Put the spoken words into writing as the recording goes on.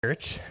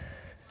Church.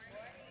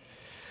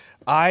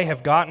 I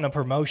have gotten a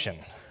promotion.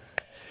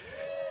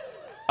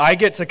 I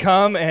get to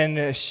come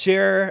and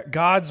share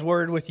God's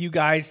word with you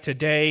guys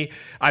today.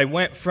 I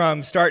went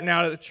from starting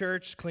out at the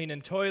church,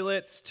 cleaning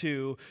toilets,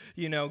 to,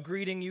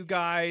 greeting you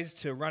guys,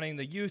 to running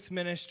the youth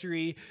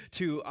ministry,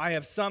 to I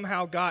have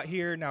somehow got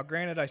here. Now,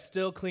 granted, I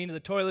still cleaned the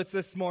toilets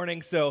this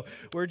morning, so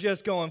we're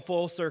just going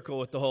full circle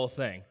with the whole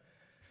thing.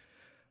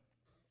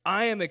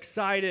 I am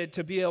excited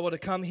to be able to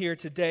come here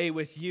today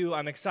with you.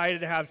 I'm excited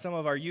to have some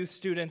of our youth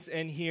students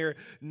in here.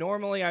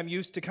 Normally, I'm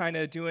used to kind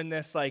of doing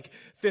this like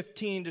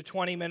 15 to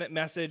 20-minute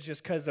message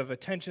just because of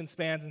attention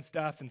spans and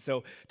stuff. And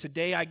so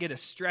today I get to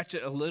stretch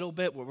it a little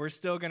bit, but we're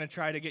still going to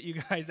try to get you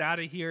guys out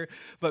of here,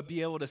 but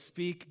be able to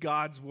speak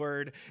God's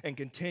word and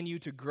continue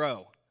to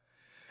grow.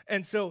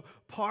 And so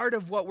part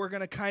of what we're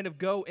going to kind of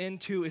go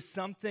into is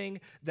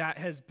something that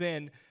has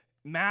been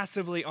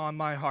massively on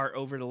my heart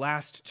over the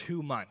last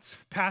 2 months.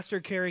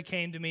 Pastor Carey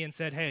came to me and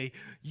said, hey,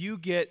 you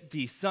get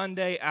the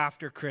Sunday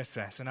after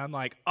Christmas. And I'm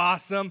like,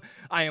 awesome.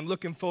 I am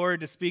looking forward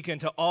to speaking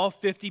to all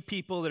 50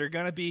 people that are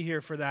going to be here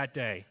for that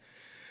day.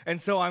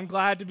 And so I'm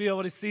glad to be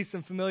able to see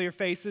some familiar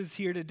faces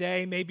here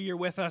today. Maybe you're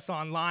with us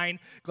online.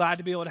 Glad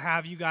to be able to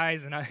have you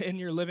guys in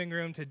your living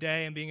room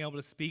today and being able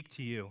to speak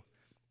to you.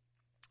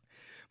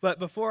 But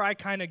before I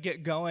kind of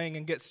get going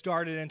and get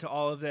started into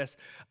all of this,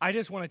 I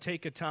just want to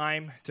take a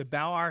time to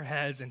bow our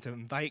heads and to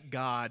invite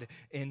God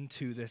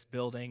into this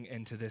building,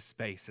 into this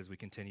space as we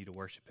continue to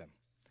worship Him.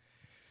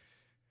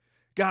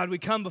 God, we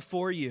come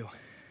before you,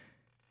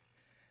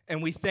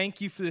 and we thank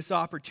you for this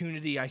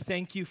opportunity. I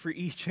thank you for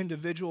each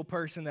individual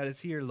person that is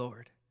here,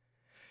 Lord.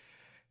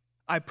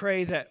 I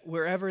pray that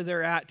wherever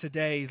they're at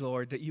today,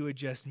 Lord, that you would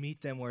just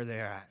meet them where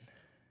they're at.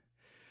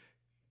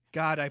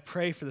 God, I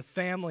pray for the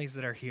families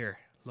that are here,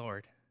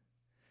 Lord.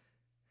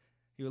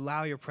 You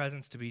allow your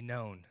presence to be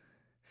known.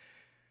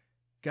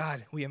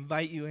 God, we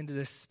invite you into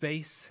this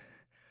space,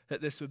 that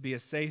this would be a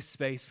safe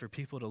space for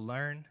people to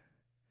learn,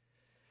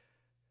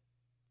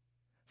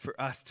 for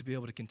us to be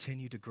able to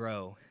continue to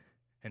grow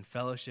in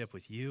fellowship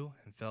with you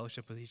and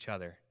fellowship with each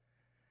other,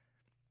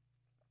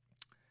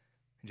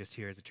 and just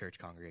here as a church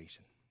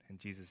congregation. In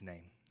Jesus'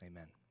 name,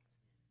 amen.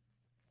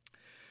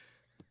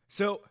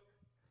 So,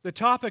 the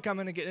topic I'm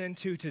going to get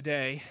into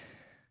today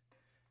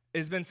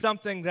has been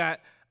something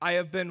that I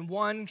have been,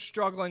 one,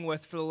 struggling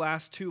with for the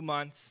last 2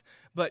 months,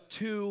 but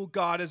two,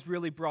 God has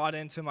really brought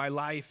into my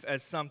life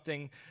as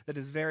something that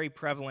is very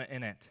prevalent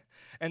in it.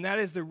 And that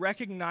is the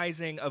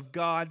recognizing of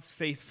God's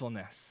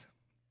faithfulness.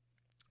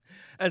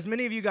 As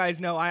many of you guys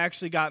know, I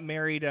actually got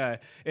married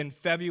in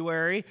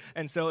February,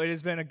 and so it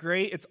has been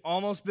it's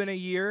almost been a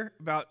year,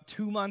 about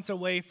 2 months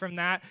away from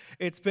that.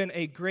 It's been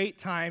a great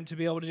time to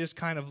be able to just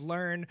kind of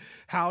learn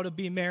how to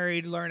be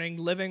married,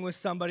 living with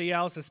somebody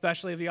else,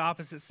 especially of the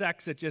opposite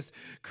sex. It just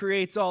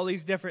creates all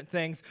these different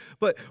things.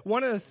 But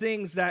one of the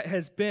things that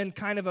has been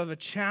kind of a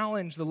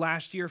challenge the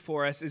last year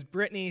for us is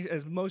Brittany,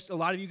 as a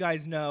lot of you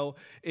guys know,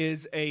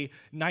 is a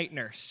night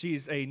nurse.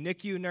 She's a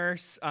NICU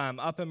nurse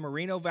up in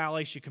Moreno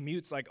Valley. She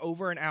commutes like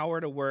over an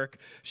hour to work.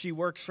 She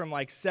works from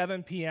like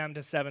 7 p.m. to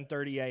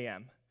 7:30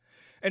 a.m.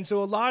 And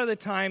so a lot of the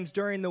times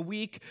during the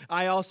week,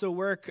 I also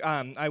work.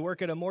 I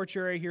work at a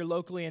mortuary here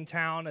locally in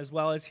town as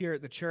well as here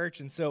at the church.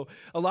 And so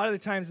a lot of the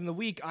times in the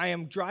week, I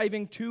am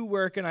driving to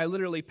work and I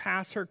literally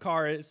pass her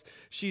car as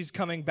she's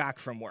coming back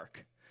from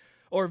work.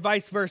 Or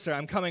vice versa,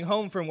 I'm coming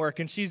home from work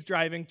and she's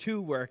driving to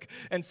work.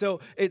 And so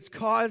it's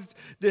caused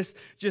this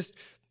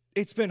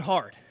it's been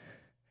hard.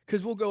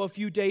 Because we'll go a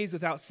few days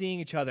without seeing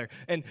each other.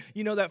 And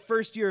that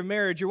first year of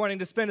marriage, you're wanting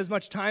to spend as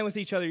much time with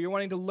each other. You're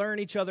wanting to learn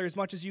each other as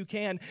much as you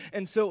can.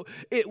 And so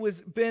it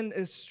was been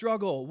a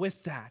struggle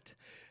with that.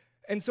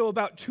 And so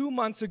about 2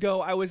 months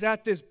ago, I was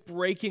at this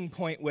breaking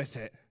point with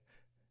it.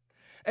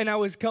 And I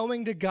was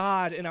going to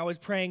God and I was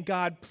praying,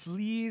 God,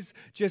 please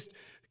just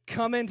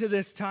come into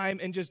this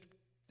time and just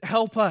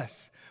help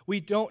us.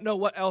 We don't know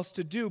what else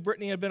to do.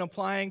 Brittany had been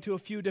applying to a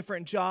few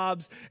different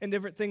jobs and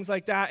different things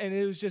like that. And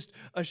it was just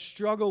a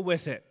struggle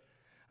with it.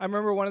 I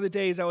remember one of the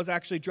days I was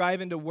actually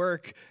driving to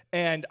work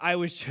and I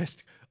was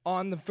just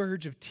on the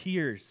verge of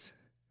tears,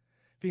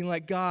 being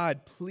like,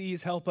 God,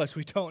 please help us.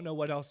 We don't know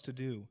what else to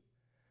do.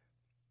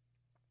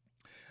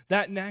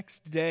 That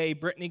next day,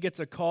 Brittany gets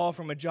a call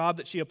from a job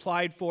that she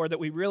applied for that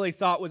we really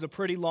thought was a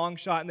pretty long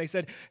shot. And they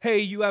said, hey,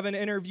 you have an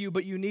interview,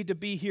 but you need to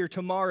be here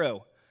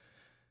tomorrow.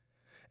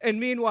 And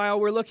meanwhile,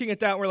 we're looking at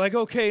that, and we're like,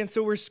 okay, and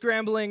so we're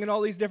scrambling and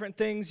all these different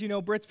things.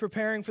 Britt's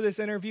preparing for this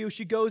interview.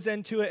 She goes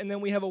into it, and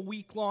then we have a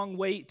week-long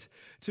wait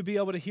to be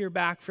able to hear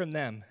back from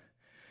them.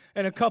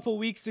 And a couple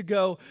weeks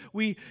ago,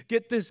 we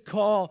get this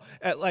call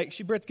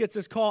Britt gets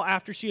this call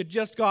after she had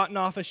just gotten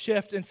off a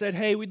shift and said,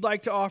 hey, we'd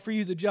like to offer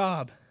you the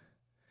job.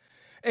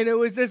 And it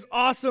was this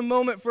awesome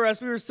moment for us.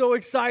 We were so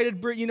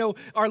excited.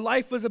 Our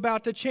life was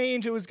about to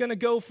change. It was going to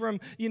go from,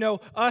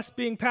 us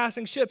being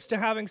passing ships to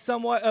having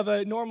somewhat of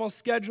a normal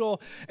schedule.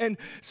 And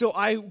so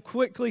I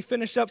quickly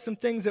finished up some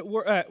things at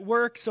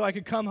work so I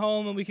could come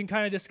home and we can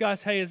kind of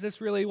discuss, hey, is this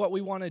really what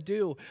we want to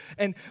do?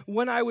 And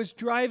when I was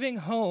driving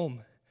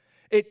home,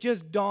 it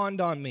just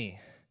dawned on me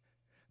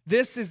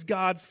This is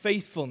God's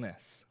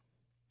faithfulness.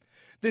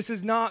 This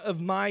is not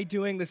of my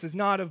doing. This is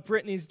not of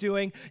Brittany's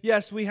doing.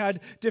 Yes, we had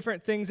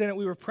different things in it.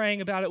 We were praying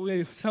about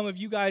it. Some of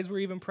you guys were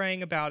even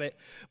praying about it.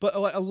 But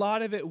what a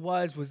lot of it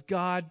was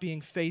God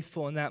being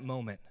faithful in that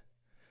moment.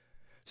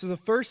 So the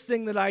first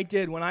thing that I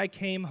did when I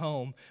came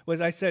home was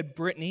I said,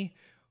 Brittany,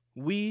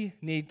 we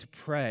need to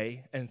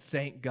pray and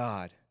thank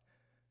God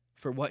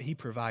for what he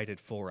provided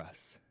for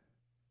us.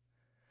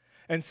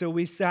 And so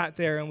we sat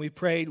there and we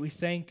prayed. We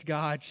thanked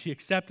God. She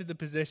accepted the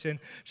position.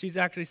 She's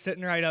actually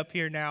sitting right up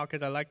here now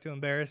because I like to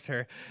embarrass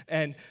her.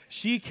 And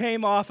she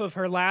came off of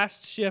her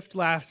last shift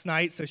last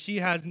night, so she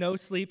has no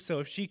sleep. So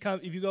if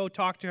you go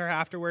talk to her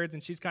afterwards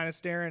and she's kind of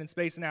staring and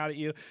spacing out at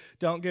you,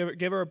 don't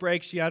give her a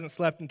break. She hasn't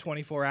slept in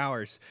 24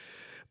 hours.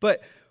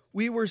 But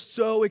we were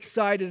so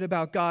excited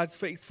about God's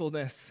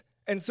faithfulness.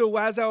 And so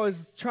as I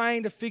was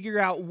trying to figure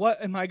out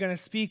what am I going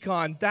to speak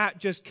on, that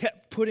just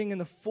kept putting in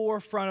the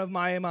forefront of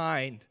my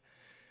mind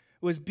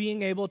was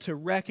being able to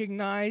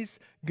recognize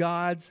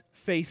God's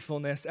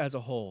faithfulness as a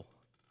whole.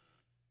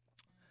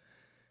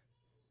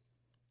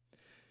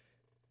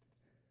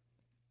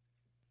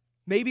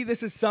 Maybe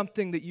this is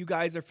something that you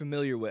guys are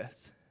familiar with.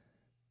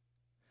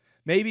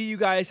 Maybe you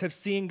guys have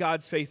seen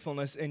God's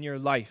faithfulness in your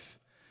life,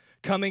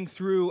 coming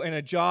through in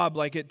a job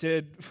like it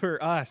did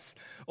for us,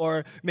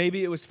 or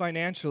maybe it was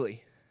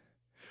financially.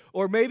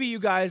 Or maybe you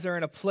guys are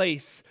in a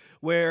place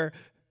where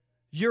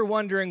you're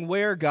wondering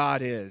where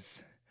God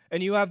is.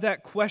 And you have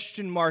that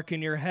question mark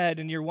in your head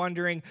and you're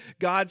wondering,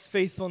 God's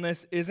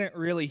faithfulness isn't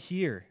really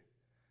here.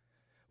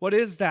 What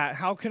is that?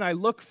 How can I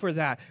look for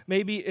that?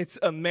 Maybe it's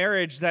a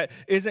marriage that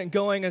isn't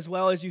going as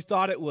well as you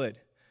thought it would.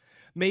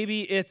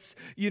 Maybe it's,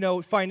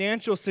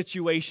 financial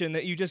situation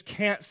that you just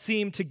can't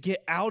seem to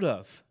get out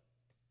of.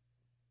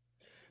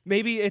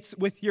 Maybe it's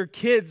with your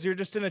kids, you're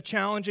just in a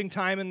challenging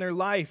time in their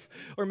life.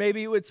 Or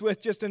maybe it's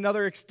with just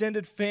another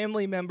extended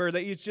family member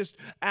that is just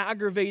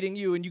aggravating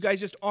you and you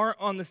guys just aren't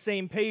on the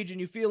same page and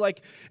you feel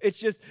like it's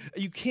just,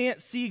 you can't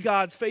see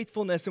God's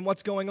faithfulness in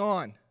what's going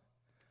on.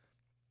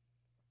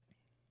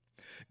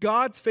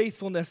 God's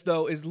faithfulness,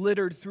 though, is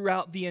littered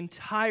throughout the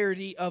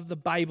entirety of the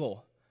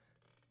Bible.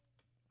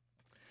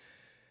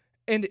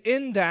 And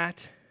in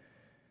that,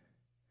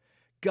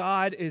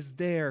 God is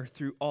there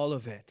through all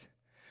of it.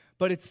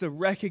 But it's the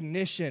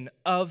recognition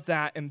of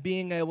that and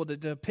being able to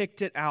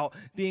depict it out,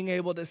 being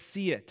able to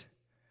see it.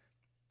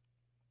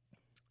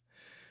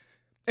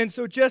 And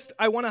so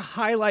I want to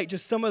highlight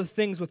just some of the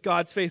things with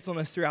God's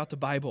faithfulness throughout the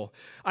Bible.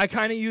 I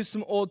kind of use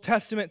some Old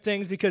Testament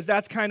things because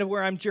that's kind of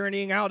where I'm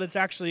journeying out. It's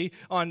actually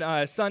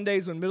on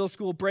Sundays when middle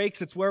school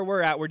breaks. It's where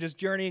we're at. We're just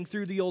journeying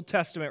through the Old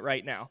Testament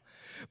right now.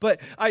 But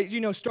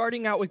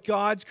starting out with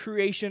God's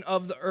creation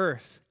of the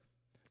earth.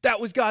 That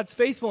was God's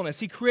faithfulness.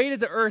 He created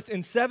the earth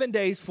in 7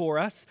 days for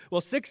us,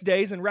 6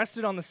 days, and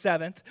rested on the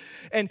seventh.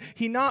 And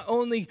he not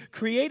only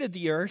created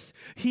the earth,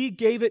 he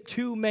gave it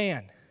to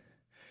man.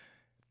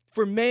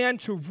 For man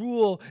to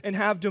rule and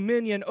have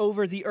dominion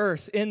over the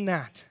earth in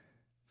that.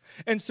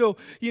 And so,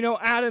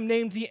 Adam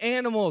named the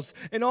animals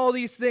and all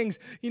these things.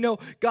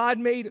 God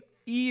made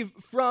Eve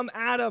from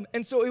Adam.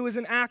 And so it was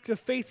an act of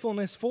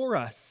faithfulness for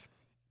us.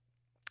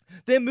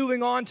 Then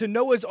moving on to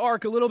Noah's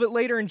Ark a little bit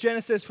later in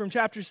Genesis from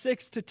chapter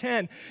 6 to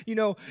 10.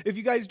 If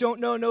you guys don't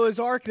know Noah's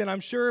Ark, then I'm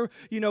sure,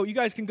 you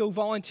guys can go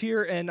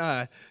volunteer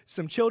in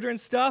some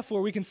children's stuff,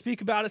 or we can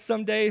speak about it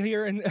someday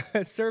here in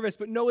service.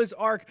 But Noah's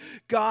Ark,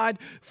 God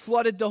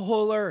flooded the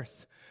whole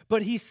earth.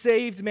 But he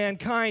saved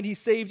mankind. He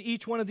saved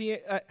each one of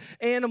the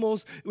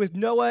animals with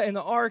Noah and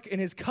the ark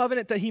and his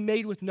covenant that he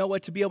made with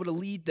Noah to be able to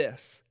lead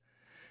this.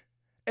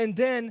 And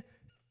then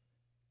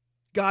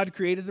God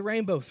created the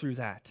rainbow through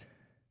that,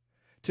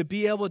 to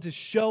be able to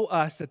show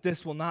us that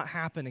this will not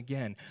happen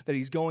again, that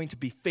he's going to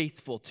be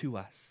faithful to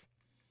us.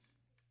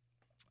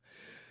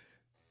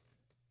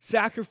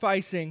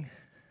 Sacrificing,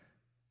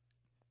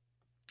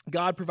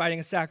 God providing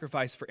a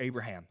sacrifice for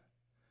Abraham.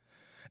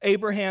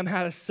 Abraham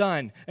had a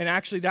son, and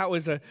actually that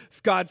was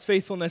God's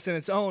faithfulness in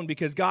its own,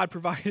 because God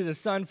provided a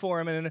son for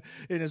him and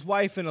his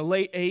wife in a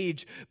late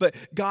age, but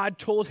God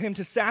told him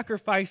to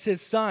sacrifice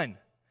his son.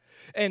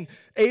 And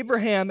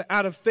Abraham,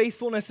 out of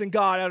faithfulness in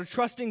God, out of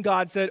trusting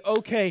God, said,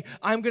 okay,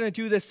 I'm going to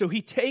do this. So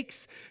he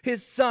takes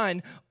his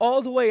son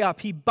all the way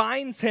up. He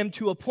binds him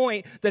to a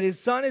point that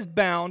his son is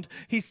bound.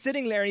 He's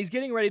sitting there and he's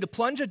getting ready to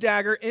plunge a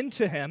dagger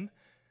into him,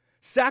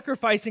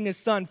 sacrificing his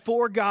son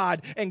for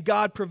God, and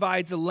God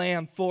provides a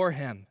lamb for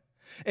him.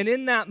 And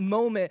in that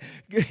moment,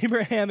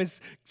 Abraham is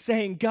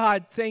saying,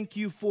 God, thank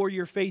you for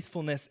your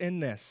faithfulness in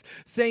this.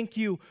 Thank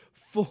you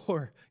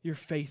for your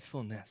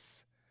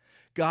faithfulness.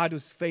 God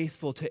was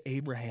faithful to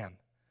Abraham.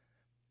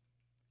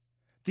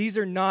 These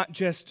are not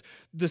just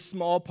the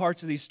small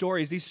parts of these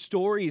stories. These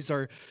stories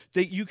are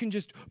that you can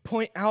just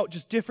point out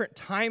just different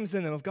times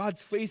in them of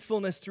God's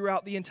faithfulness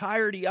throughout the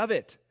entirety of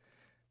it.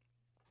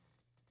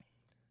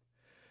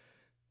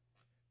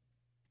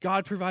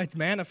 God provides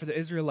manna for the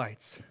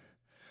Israelites.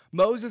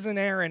 Moses and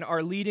Aaron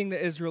are leading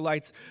the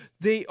Israelites.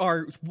 They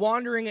are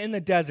wandering in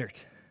the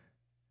desert.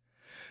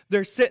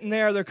 They're sitting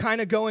there, they're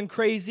kind of going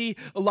crazy.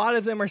 A lot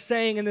of them are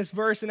saying in this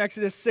verse in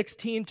Exodus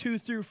 16, 2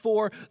 through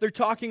 4, they're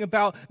talking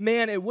about,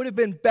 man, it would have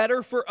been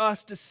better for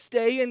us to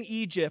stay in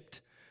Egypt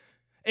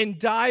and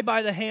die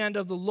by the hand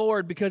of the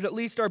Lord, because at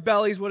least our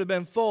bellies would have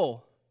been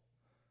full.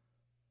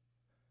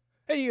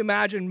 And you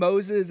imagine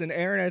Moses and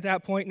Aaron at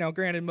that point. Now,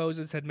 granted,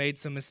 Moses had made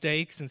some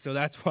mistakes, and so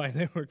that's why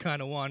they were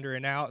kind of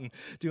wandering out and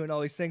doing all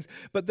these things.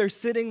 But they're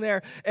sitting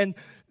there, and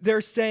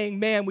they're saying,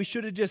 man, we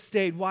should have just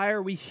stayed. Why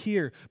are we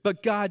here?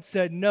 But God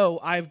said, no,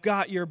 I've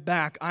got your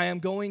back. I am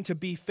going to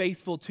be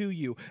faithful to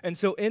you. And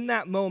so in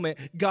that moment,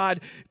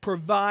 God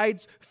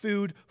provides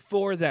food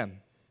for them.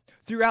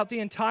 Throughout the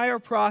entire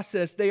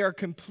process, they are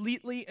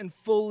completely and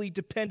fully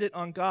dependent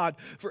on God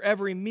for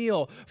every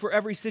meal, for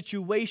every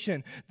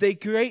situation. They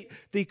create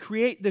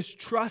this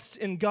trust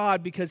in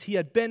God because he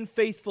had been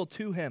faithful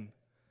to him,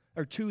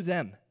 or to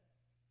them.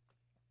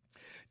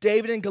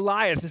 David and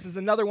Goliath, this is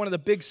another one of the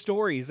big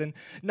stories, and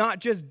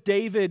not just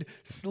David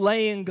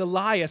slaying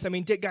Goliath. I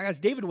mean, guys,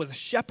 David was a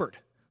shepherd.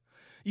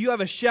 You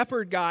have a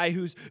shepherd guy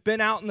who's been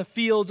out in the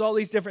fields, all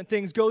these different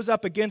things, goes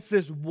up against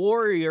this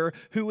warrior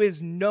who is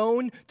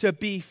known to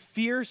be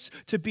fierce,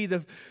 to be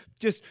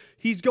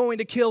he's going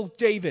to kill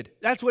David.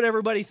 That's what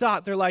everybody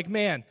thought. They're like,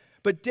 man,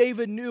 but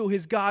David knew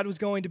his God was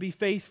going to be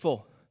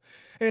faithful.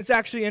 And it's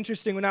actually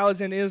interesting, when I was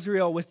in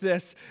Israel with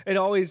this, it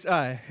always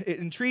it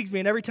intrigues me,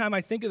 and every time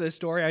I think of this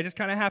story, I just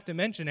kind of have to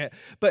mention it.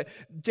 But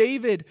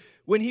David,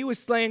 when he was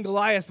slaying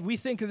Goliath, we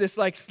think of this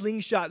like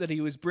slingshot that he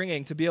was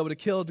bringing to be able to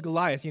kill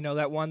Goliath. You know,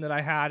 that one that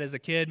I had as a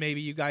kid.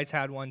 Maybe you guys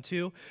had one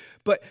too.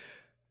 But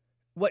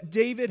what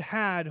David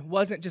had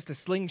wasn't just a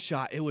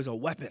slingshot, it was a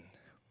weapon.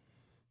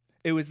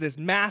 It was this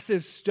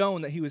massive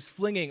stone that he was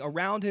flinging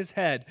around his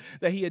head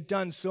that he had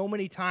done so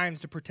many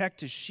times to protect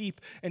his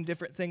sheep and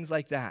different things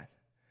like that.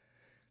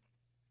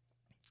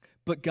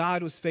 But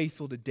God was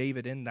faithful to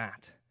David in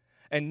that.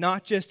 And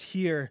not just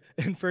here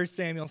in 1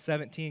 Samuel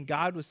 17,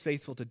 God was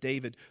faithful to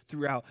David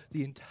throughout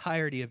the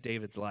entirety of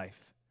David's life.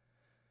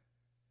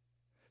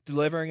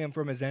 Delivering him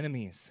from his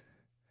enemies,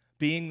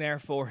 being there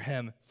for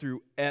him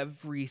through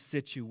every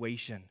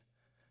situation.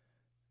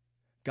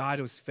 God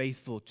was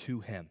faithful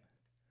to him.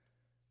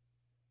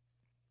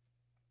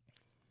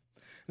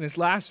 And this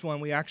last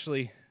one, we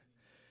actually,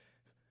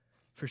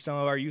 for some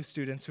of our youth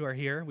students who are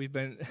here, we've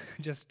been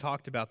just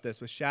talked about this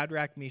with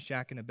Shadrach,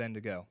 Meshach, and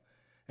Abednego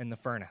in the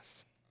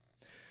furnace.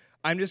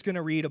 I'm just going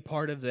to read a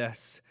part of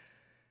this.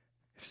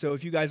 So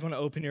if you guys want to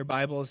open your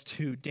Bibles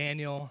to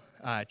Daniel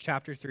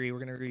chapter 3, we're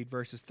going to read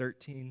verses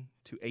 13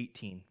 to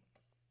 18.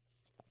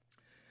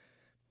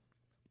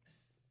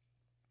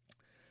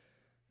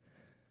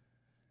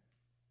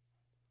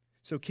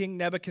 So King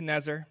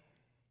Nebuchadnezzar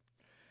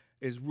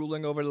is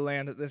ruling over the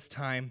land at this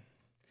time.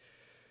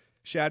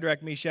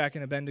 Shadrach, Meshach,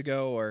 and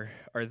Abednego are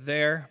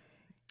there,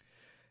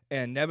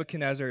 and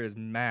Nebuchadnezzar is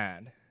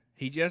mad.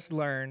 He just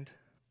learned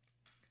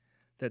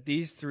that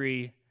these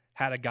three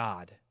had a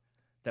god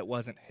that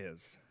wasn't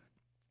his.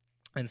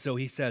 And so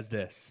he says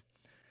this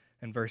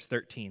in verse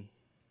 13.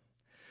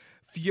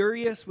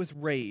 Furious with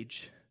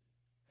rage,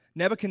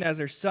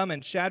 Nebuchadnezzar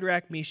summoned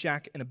Shadrach,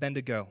 Meshach, and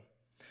Abednego.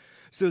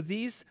 So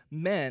these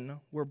men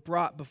were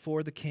brought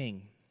before the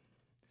king.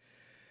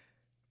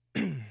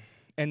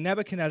 And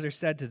Nebuchadnezzar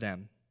said to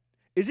them,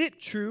 "Is it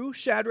true,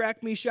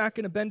 Shadrach, Meshach,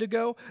 and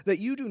Abednego, that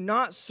you do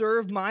not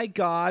serve my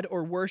God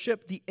or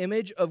worship the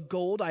image of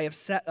gold I have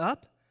set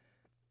up?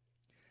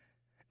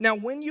 Now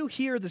when you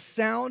hear the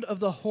sound of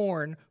the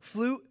horn,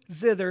 flute,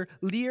 zither,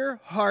 lyre,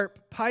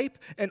 harp, pipe,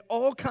 and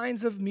all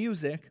kinds of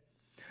music,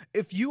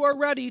 if you are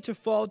ready to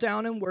fall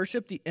down and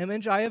worship the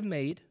image I have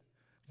made,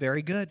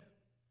 very good.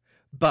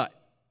 But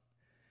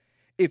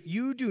if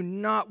you do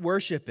not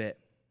worship it,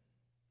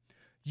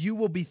 you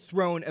will be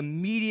thrown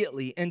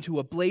immediately into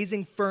a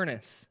blazing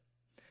furnace.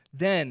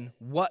 Then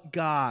what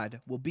God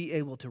will be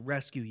able to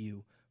rescue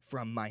you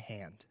from my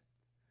hand?"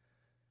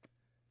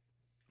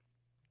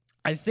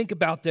 I think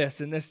about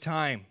this in this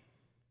time.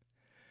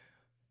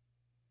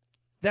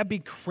 That'd be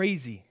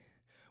crazy.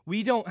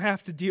 We don't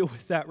have to deal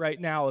with that right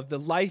now, of the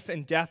life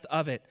and death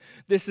of it.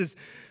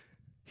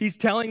 He's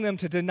telling them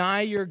to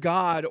deny your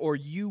God or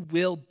you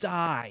will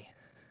die.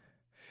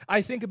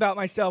 I think about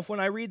myself, when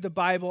I read the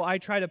Bible, I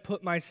try to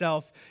put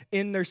myself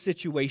in their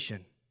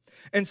situation.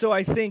 And so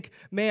I think,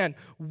 man,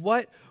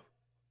 what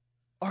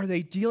are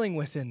they dealing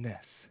with in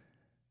this?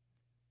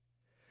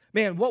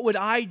 Man, what would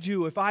I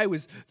do if I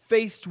was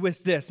faced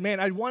with this?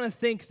 Man, I'd want to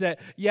think that,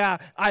 yeah,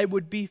 I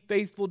would be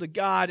faithful to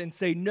God and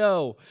say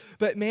no.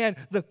 But man,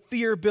 the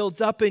fear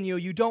builds up in you.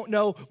 You don't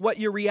know what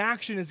your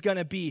reaction is going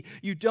to be.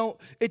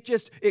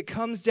 It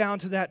comes down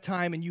to that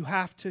time and you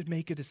have to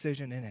make a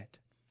decision in it.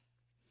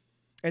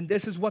 And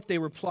this is what they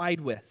replied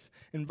with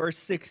in verse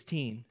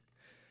 16.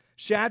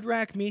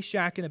 Shadrach,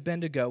 Meshach, and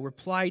Abednego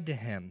replied to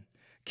him,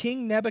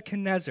 "King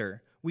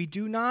Nebuchadnezzar, we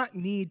do not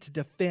need to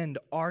defend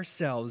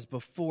ourselves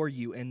before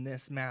you in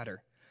this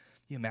matter."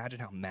 You imagine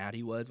how mad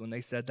he was when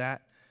they said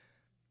that?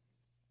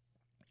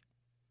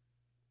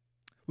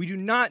 "We do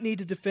not need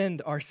to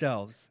defend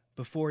ourselves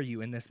before you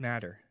in this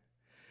matter.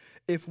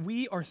 if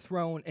we are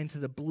thrown into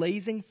the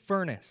blazing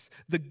furnace,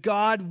 the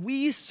God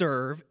we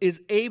serve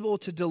is able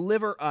to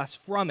deliver us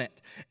from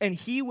it, and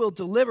he will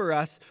deliver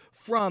us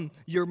from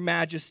your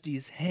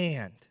majesty's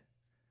hand.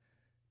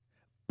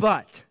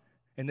 But,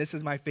 and this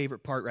is my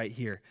favorite part right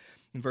here,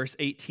 in verse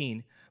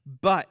 18,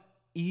 but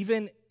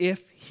even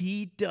if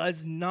he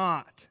does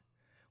not,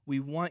 we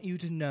want you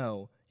to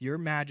know, your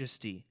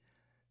majesty,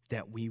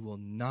 that we will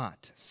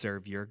not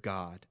serve your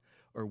God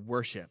or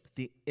worship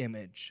the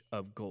image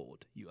of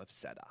gold you have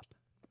set up.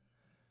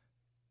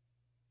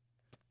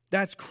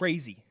 That's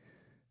crazy.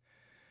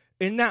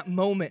 In that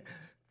moment,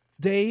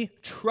 they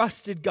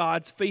trusted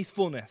God's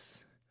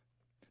faithfulness.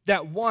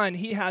 That one,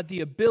 he had the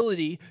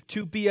ability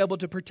to be able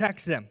to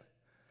protect them.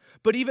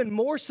 But even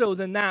more so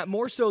than that,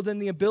 more so than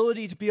the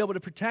ability to be able to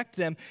protect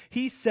them,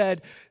 he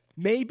said,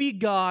 maybe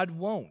God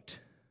won't.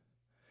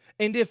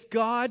 And if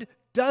God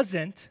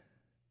doesn't,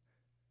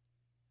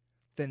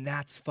 then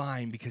that's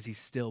fine because he's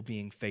still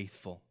being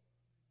faithful.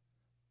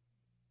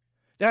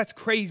 That's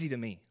crazy to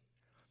me.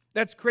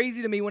 That's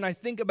crazy to me when I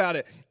think about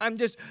it.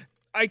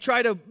 I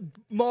try to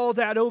mull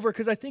that over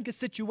because I think of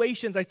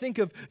situations. I think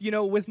of,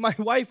 with my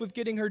wife with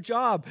getting her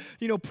job,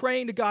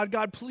 praying to God,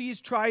 God,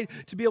 please try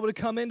to be able to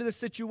come into the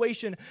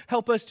situation,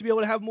 help us to be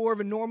able to have more of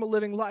a normal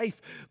living life.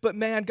 But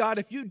man, God,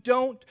 if you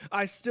don't,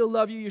 I still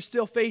love you. You're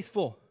still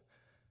faithful.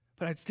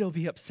 But I'd still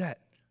be upset.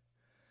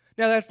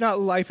 Now, that's not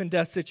a life and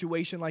death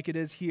situation like it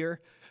is here,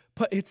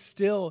 but it's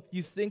still,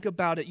 you think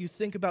about it, you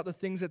think about the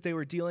things that they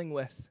were dealing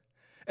with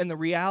and the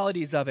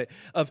realities of it,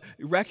 of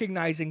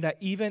recognizing that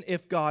even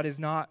if God is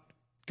not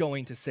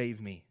going to save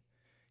me,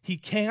 he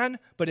can,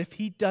 but if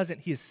he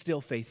doesn't, he is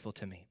still faithful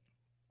to me.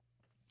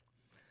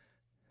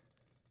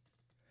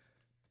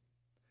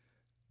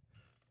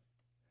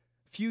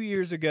 A few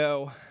years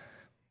ago,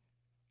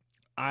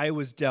 I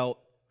was dealt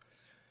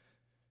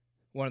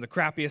one of the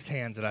crappiest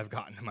hands that I've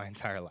gotten in my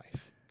entire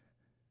life,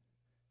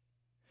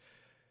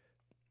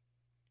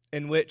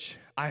 in which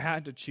I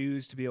had to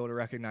choose to be able to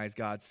recognize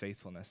God's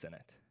faithfulness in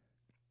it.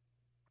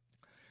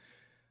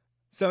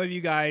 Some of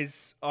you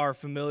guys are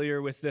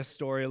familiar with this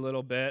story a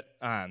little bit.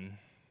 I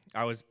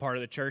was part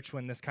of the church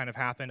when this kind of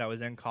happened. I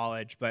was in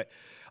college, but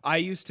I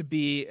used to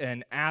be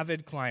an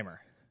avid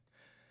climber.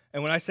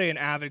 And when I say an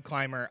avid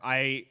climber,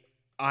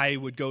 I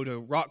would go to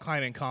rock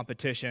climbing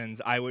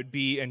competitions. I would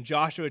be in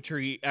Joshua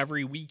Tree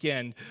every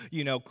weekend,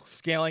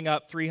 scaling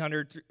up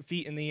 300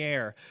 feet in the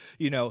air,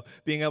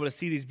 being able to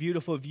see these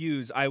beautiful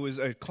views. I was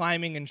a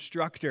climbing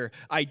instructor.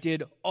 I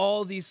did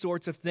all these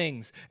sorts of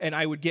things, and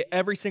I would get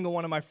every single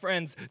one of my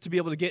friends to be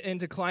able to get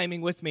into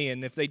climbing with me.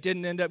 And if they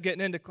didn't end up getting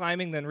into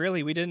climbing, then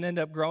really we didn't end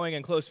up growing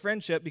in close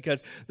friendship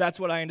because that's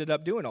what I ended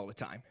up doing all the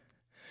time.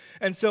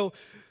 And so,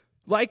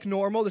 like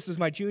normal, this was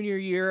my junior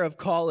year of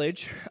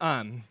college.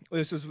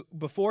 This was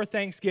before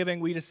Thanksgiving.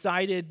 We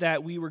decided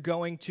that we were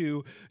going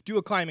to do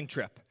a climbing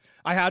trip.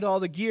 I had all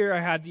the gear.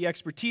 I had the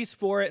expertise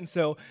for it. And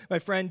so my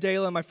friend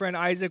Dayla and my friend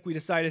Isaac, we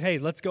decided, hey,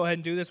 let's go ahead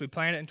and do this. We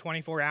planned it in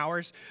 24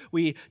 hours.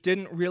 We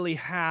didn't really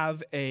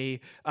have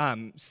a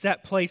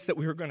set place that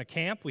we were going to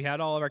camp. We had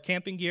all of our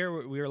camping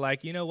gear. We were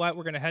like, you know what?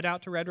 We're going to head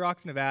out to Red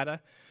Rocks,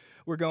 Nevada.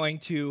 We're going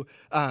to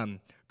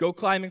go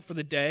climbing for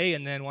the day,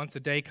 and then once the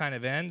day kind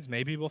of ends,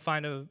 maybe we'll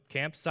find a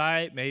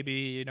campsite,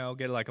 maybe,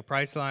 get like a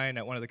price line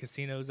at one of the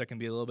casinos that can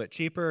be a little bit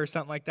cheaper or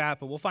something like that,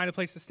 but we'll find a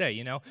place to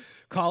stay,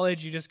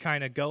 College, you just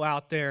kind of go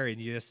out there and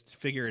you just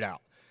figure it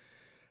out.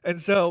 And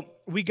so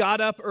we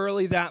got up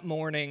early that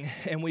morning,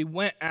 and we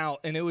went out,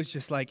 and it was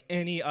just like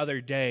any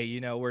other day.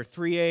 We're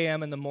 3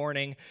 a.m. in the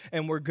morning,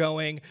 and we're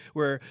joking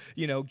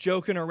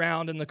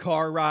around in the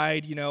car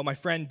ride. My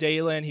friend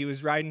Dalen, he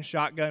was riding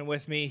shotgun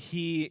with me.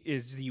 He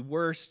is the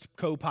worst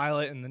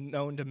co-pilot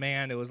known to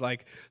man. It was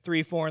like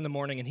 3, 4 in the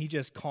morning, and he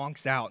just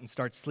conks out and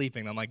starts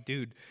sleeping. I'm like,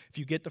 dude, if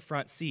you get the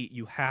front seat,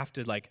 you have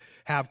to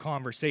have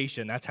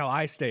conversation. That's how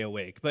I stay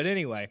awake. But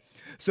anyway,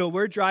 so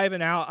we're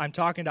driving out. I'm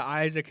talking to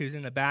Isaac, who's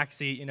in the back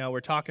seat.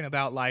 We're talking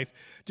about life,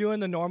 doing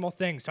the normal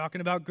things,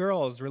 talking about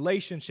girls,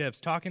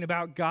 relationships, talking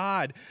about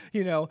God,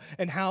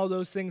 and how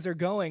those things are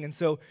going. And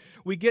so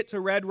we get to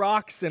Red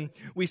Rocks, and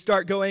we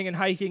start going and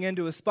hiking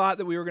into a spot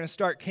that we were going to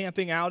start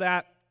camping out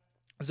at.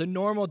 It was a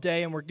normal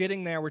day, and we're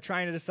getting there. We're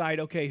trying to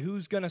decide, okay,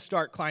 who's going to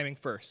start climbing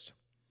first?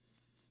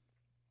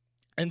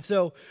 And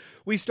so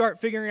we start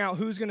figuring out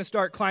who's going to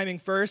start climbing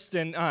first.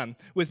 And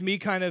with me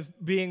kind of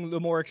being the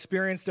more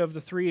experienced of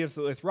the three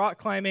with rock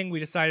climbing, we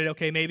decided,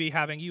 okay, maybe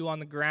having you on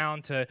the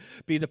ground to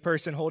be the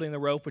person holding the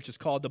rope, which is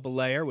called the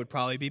belayer, would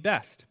probably be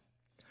best.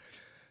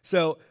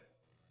 So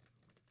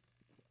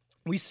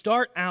we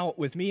start out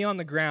with me on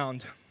the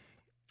ground,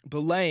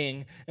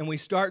 belaying, and we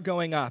start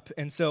going up.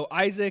 And so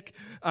Isaac,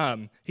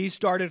 he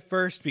started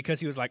first because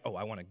he was like, oh,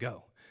 I want to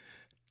go.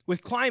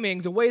 With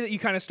climbing, the way that you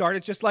kind of start,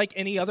 it's just like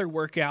any other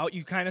workout.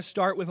 You kind of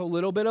start with a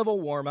little bit of a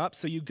warm-up.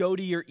 So you go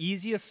to your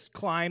easiest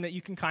climb that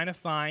you can kind of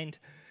find.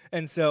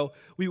 And so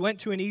we went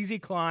to an easy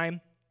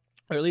climb.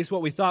 or at least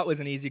what we thought was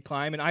an easy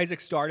climb. And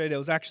Isaac started. It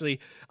was actually,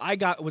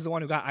 was the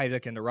one who got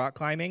Isaac into rock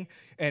climbing.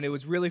 And it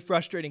was really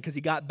frustrating because he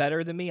got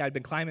better than me. I'd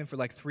been climbing for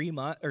like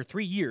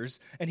 3 years,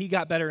 and he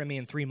got better than me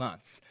in 3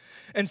 months.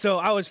 And so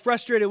I was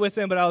frustrated with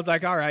him, but I was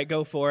like, all right,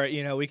 go for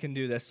it. We can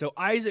do this. So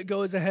Isaac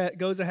goes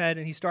ahead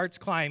and he starts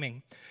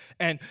climbing.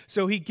 And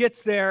so he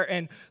gets there,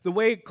 and the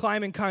way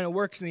climbing kind of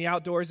works in the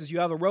outdoors is you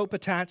have a rope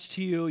attached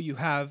to you. You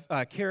have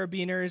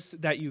carabiners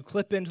that you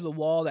clip into the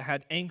wall that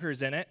had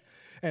anchors in it.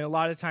 And a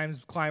lot of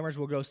times climbers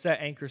will go set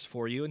anchors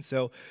for you. And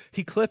so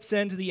he clips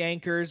into the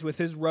anchors with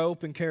his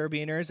rope and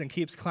carabiners and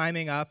keeps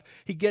climbing up.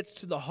 He gets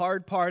to the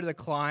hard part of the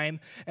climb,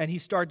 and he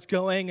starts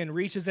going and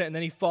reaches it, and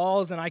then he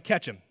falls, and I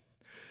catch him.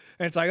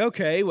 And it's like,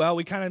 okay, well,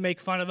 we kind of make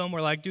fun of him. We're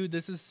like, dude,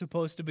 this is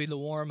supposed to be the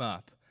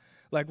warm-up.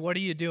 Like, what are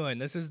you doing?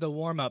 This is the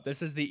warm-up.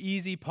 This is the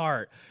easy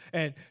part.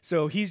 And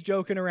so he's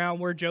joking around.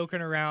 We're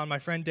joking around. My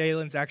friend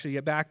Dalen's actually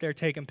back there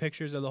taking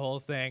pictures of the whole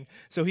thing.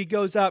 So he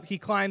goes up. He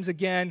climbs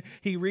again.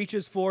 He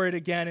reaches for it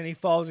again, and he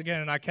falls again,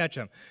 and I catch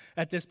him.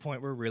 At this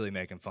point, we're really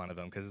making fun of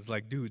him because it's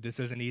like, dude, this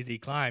is an easy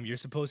climb. You're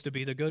supposed to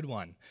be the good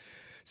one.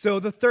 So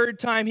the third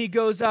time he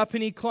goes up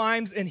and he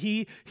climbs and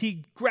he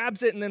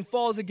grabs it and then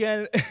falls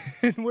again.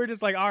 And we're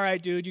just like, all right,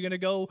 dude, you're going to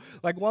go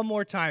like one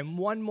more time,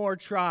 one more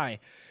try.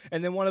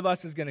 And then one of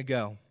us is going to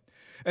go.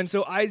 And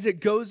so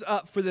Isaac goes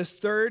up for this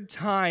third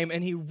time,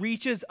 and he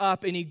reaches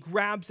up and he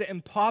grabs it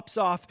and pops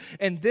off.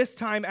 And this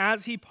time,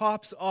 as he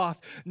pops off,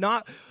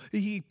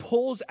 he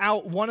pulls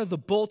out one of the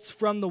bolts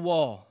from the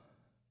wall.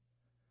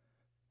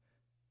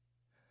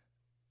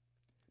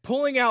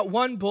 Pulling out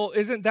one bolt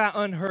isn't that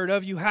unheard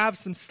of. You have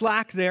some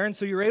slack there, and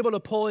so you're able to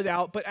pull it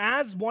out. But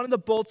as one of the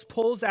bolts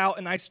pulls out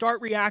and I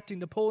start reacting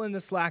to pull in the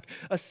slack,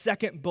 a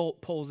second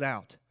bolt pulls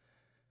out.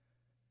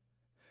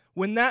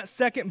 When that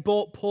second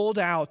bolt pulled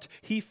out,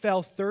 he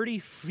fell 30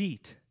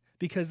 feet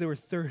because there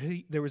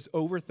was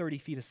over 30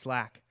 feet of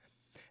slack,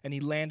 and he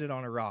landed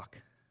on a rock.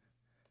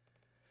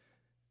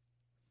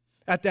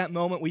 At that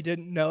moment, we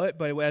didn't know it,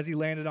 but as he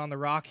landed on the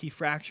rock, he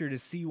fractured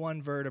his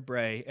C1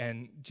 vertebrae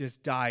and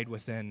just died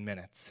within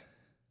minutes.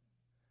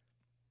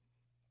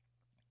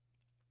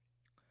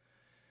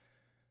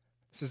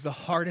 This is the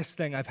hardest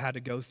thing I've had to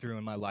go through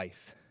in my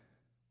life.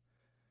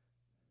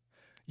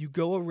 You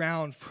go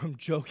around from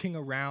joking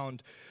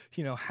around,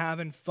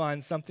 having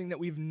fun, something that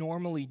we've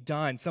normally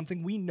done,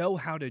 something we know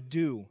how to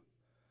do,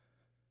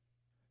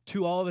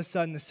 to all of a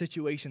sudden the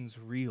situation's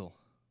real.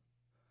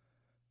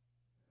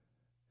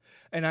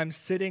 And I'm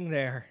sitting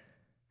there.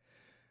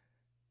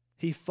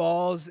 He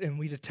falls, and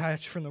we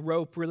detach from the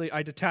rope.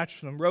 I detach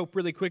from the rope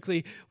really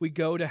quickly. We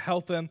go to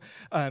help him.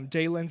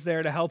 Dalen's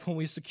there to help him.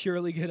 We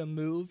securely get him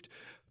moved.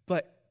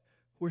 But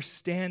we're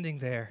standing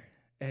there,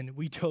 and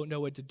we don't know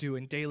what to do.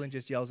 And Dalen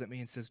just yells at me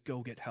and says, go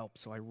get help.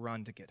 So I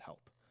run to get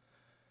help.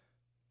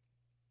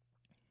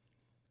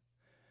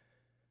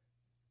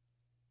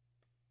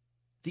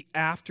 The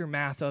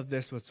aftermath of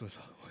this was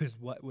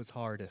what was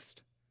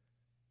hardest.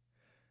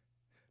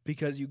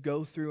 Because you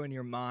go through in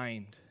your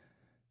mind,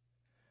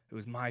 it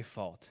was my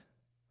fault.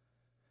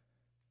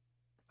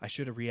 I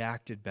should have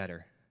reacted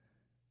better.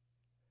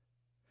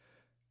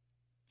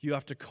 You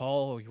have to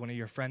call one of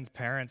your friend's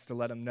parents to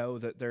let them know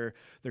that their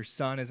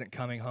son isn't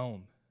coming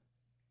home.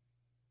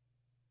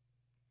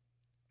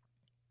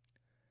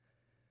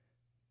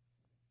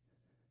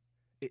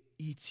 It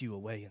eats you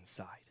away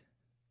inside.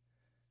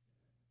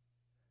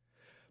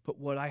 But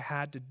what I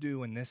had to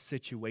do in this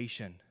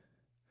situation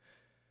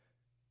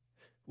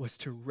was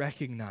to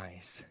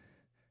recognize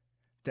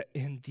that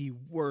in the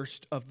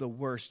worst of the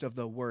worst of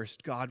the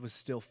worst, God was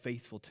still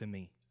faithful to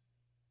me.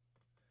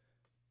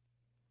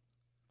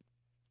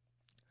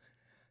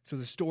 So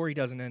the story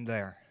doesn't end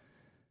there.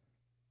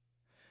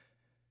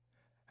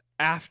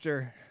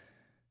 After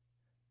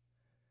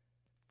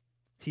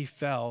he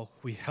fell,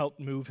 we helped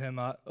move him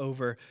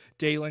over.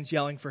 Dalen's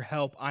yelling for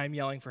help. I'm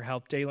yelling for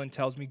help. Dalen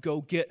tells me,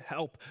 go get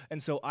help.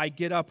 And so I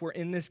get up. We're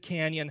in this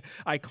canyon.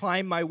 I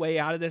climb my way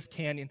out of this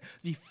canyon.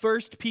 The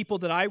first people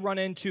that I run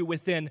into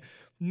within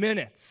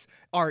minutes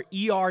are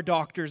ER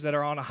doctors that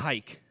are on a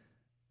hike.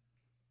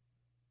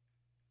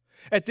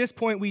 At this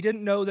point, we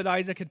didn't know that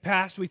Isaac had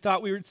passed. We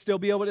thought we would still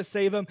be able to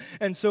save him.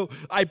 And so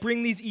I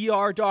bring these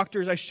ER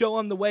doctors. I show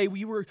them the way.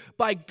 We were,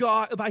 by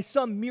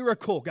some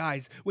miracle,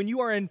 guys, when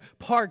you are in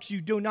parks, you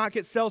do not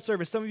get cell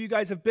service. Some of you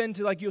guys have been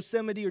to like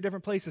Yosemite or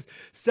different places.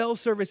 Cell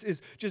service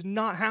is just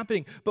not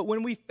happening. But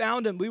when we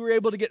found him, we were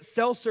able to get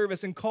cell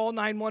service and call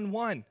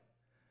 911.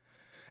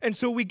 And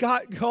so we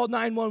called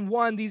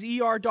 911. These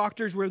ER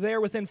doctors were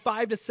there within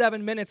 5 to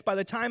 7 minutes. By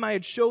the time I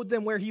had showed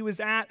them where he was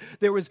at,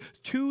 there was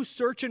 2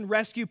 search and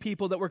rescue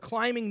people that were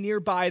climbing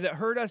nearby that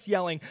heard us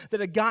yelling that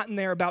had gotten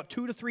there about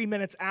 2 to 3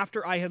 minutes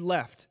after I had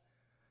left.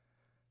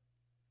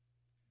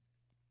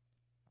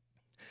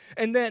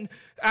 And then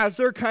as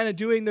they're kind of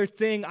doing their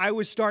thing, I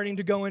was starting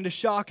to go into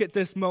shock at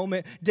this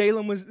moment.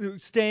 Dalen was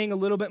staying a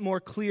little bit more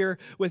clear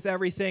with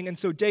everything. And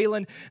so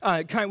Dalen,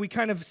 we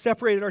kind of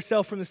separated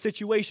ourselves from the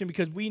situation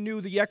because we knew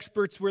the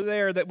experts were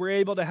there that were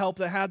able to help,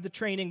 that had the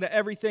training, that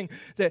everything,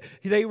 that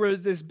they were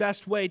this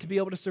best way to be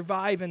able to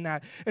survive in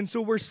that. And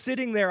so we're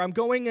sitting there. I'm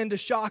going into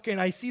shock,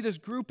 and I see this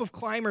group of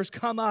climbers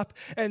come up,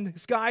 and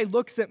this guy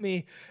looks at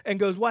me and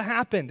goes, "What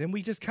happened?" And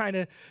we just kind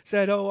of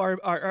said, "Oh,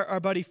 our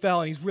buddy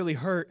fell, and he's really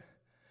hurt."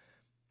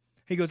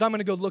 He goes, "I'm going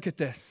to go look at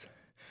this."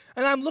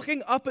 And I'm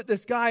looking up at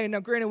this guy, and now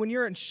granted, when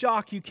you're in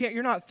shock,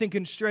 you're not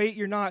thinking straight,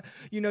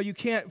 you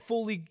can't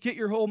fully get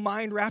your whole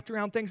mind wrapped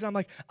around things. And I'm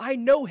like, I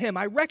know him,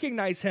 I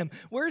recognize him.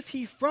 Where's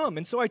he from?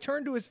 And so I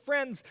turn to his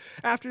friends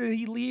after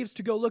he leaves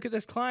to go look at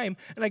this climb,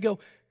 and I go,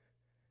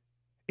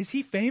 "Is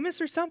he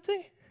famous or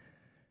something?"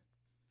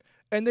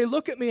 And they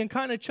look at me and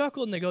kind of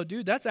chuckle, and they go,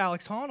 "Dude, that's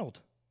Alex Honnold."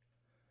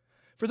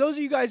 For those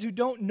of you guys who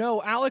don't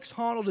know, Alex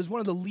Honnold is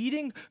one of the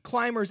leading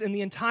climbers in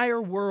the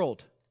entire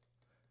world.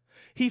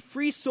 He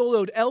free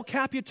soloed El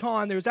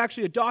Capitan. There's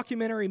actually a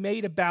documentary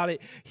made about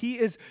it. He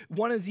is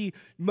one of the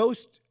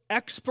most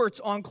experts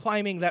on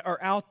climbing that are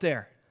out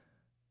there.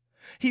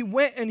 He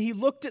went and he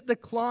looked at the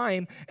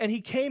climb, and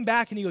he came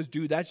back and he goes,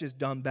 "Dude, that's just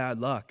dumb bad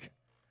luck."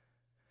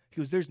 He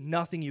goes, "There's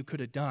nothing you could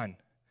have done.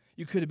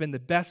 You could have been the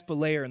best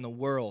belayer in the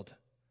world,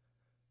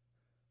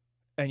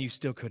 and you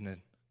still couldn't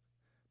have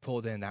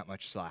pulled in that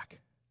much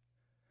slack."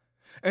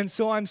 And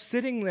so I'm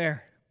sitting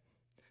there.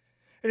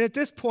 And at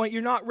this point,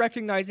 you're not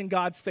recognizing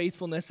God's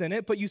faithfulness in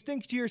it, but you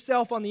think to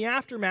yourself on the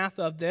aftermath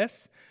of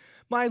this,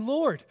 my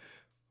Lord,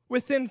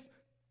 within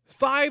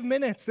 5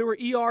 minutes, there were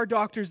ER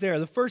doctors there,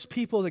 the first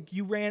people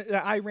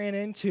that I ran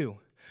into.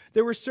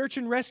 There were search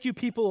and rescue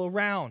people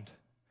around.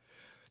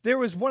 There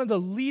was one of the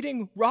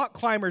leading rock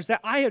climbers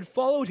that I had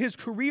followed his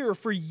career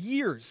for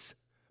years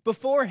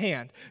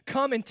beforehand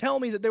come and tell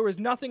me that there was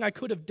nothing I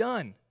could have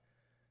done.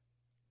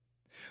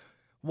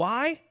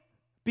 Why?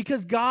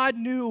 Because God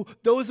knew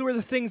those were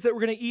the things that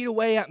were going to eat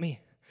away at me.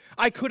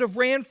 I could have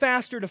ran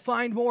faster to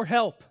find more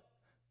help.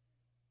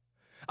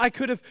 I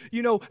could have,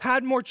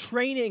 had more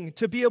training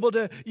to be able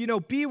to,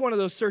 be one of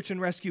those search and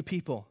rescue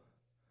people.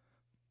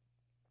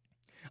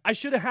 I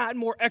should have had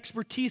more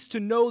expertise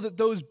to know that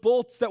those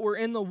bolts that were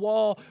in the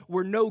wall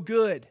were no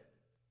good.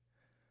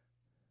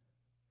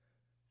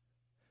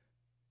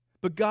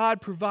 But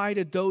God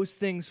provided those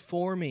things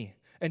for me,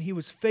 and He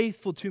was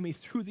faithful to me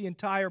through the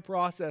entire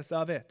process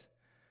of it.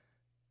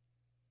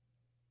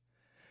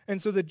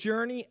 And so the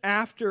journey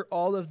after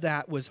all of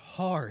that was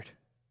hard.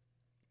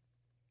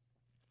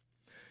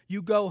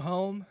 You go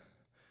home,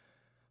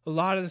 a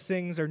lot of the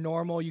things are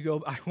normal.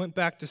 I went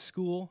back to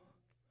school.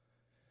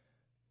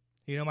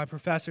 My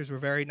professors were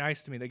very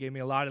nice to me. They gave me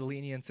a lot of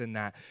lenience in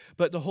that.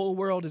 But the whole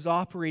world is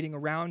operating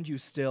around you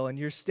still, and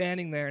you're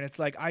standing there, and it's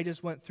like, I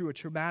just went through a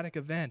traumatic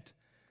event.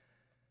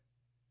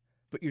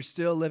 But you're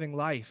still living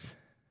life.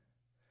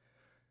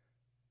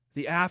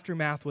 The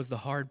aftermath was the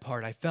hard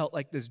part. I felt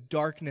like this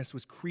darkness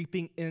was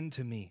creeping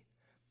into me.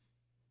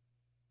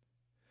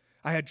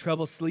 I had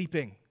trouble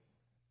sleeping.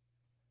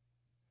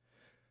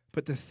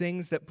 But the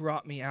things that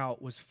brought me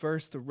out was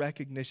first the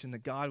recognition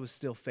that God was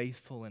still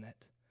faithful in it.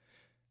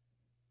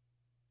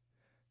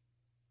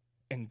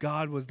 And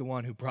God was the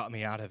one who brought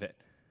me out of it.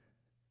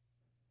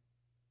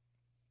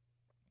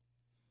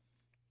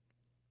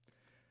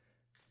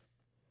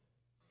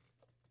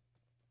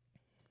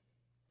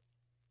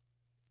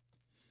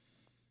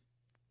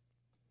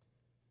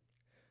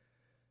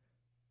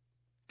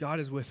 God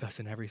is with us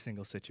in every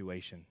single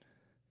situation.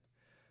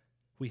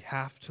 We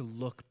have to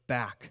look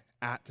back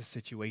at the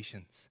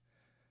situations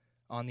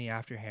on the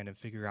afterhand and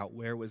figure out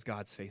where was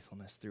God's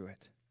faithfulness through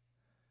it.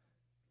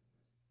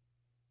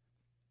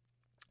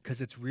 Because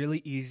it's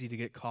really easy to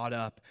get caught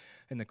up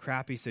in the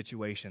crappy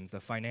situations, the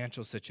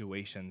financial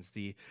situations,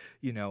 the,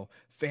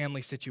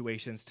 family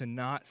situations, to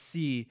not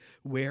see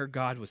where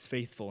God was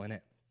faithful in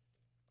it.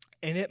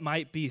 And it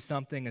might be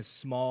something as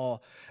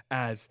small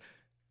as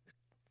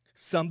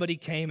somebody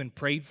came and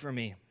prayed for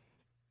me.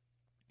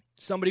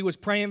 Somebody was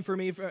praying for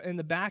me in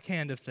the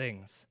backhand of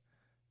things.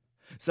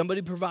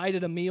 Somebody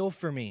provided a meal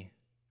for me.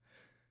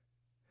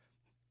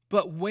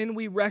 But when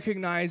we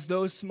recognize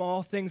those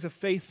small things of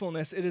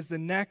faithfulness, it is the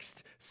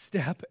next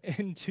step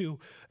into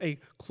a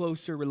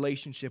closer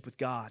relationship with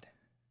God.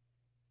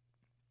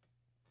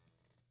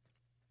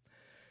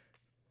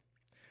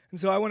 And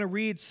so I want to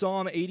read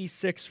Psalm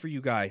 86 for you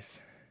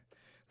guys.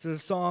 This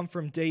is a psalm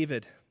from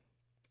David.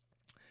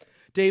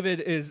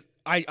 David is,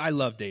 I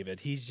love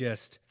David.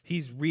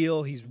 He's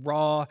real, he's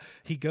raw.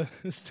 He goes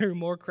through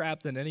more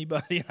crap than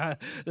anybody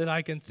that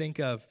I can think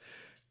of.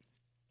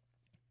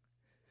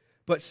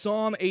 But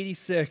Psalm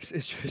 86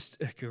 is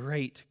just a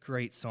great,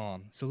 great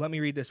psalm. So let me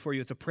read this for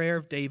you. It's a prayer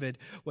of David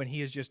when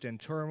he is just in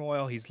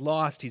turmoil. He's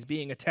lost. He's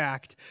being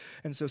attacked.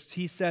 And so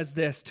he says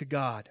this to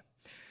God: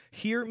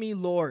 "Hear me,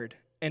 Lord,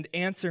 and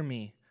answer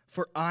me,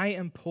 for I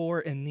am poor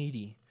and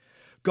needy.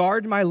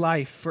 Guard my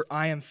life, for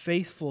I am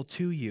faithful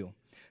to you.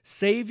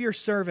 Save your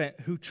servant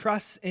who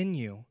trusts in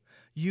you.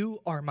 You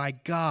are my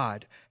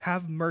God.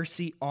 Have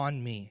mercy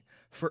on me,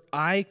 for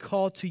I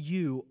call to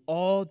you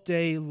all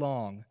day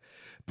long.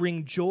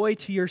 Bring joy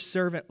to your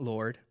servant,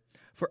 Lord,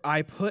 for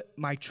I put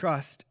my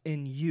trust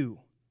in you.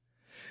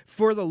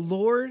 For the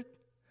Lord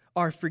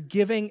are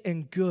forgiving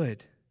and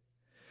good,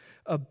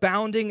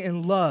 abounding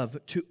in love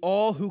to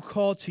all who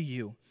call to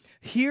you.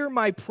 Hear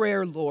my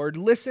prayer, Lord.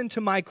 Listen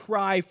to my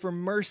cry for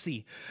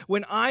mercy.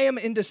 When I am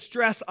in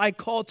distress, I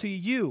call to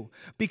you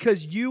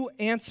because you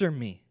answer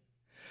me.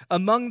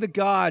 Among the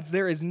gods,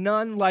 there is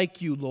none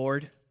like you,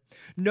 Lord.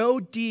 No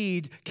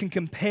deed can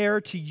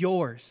compare to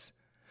yours.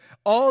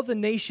 All the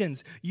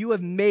nations you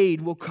have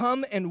made will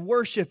come and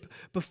worship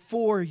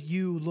before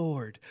you,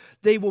 Lord.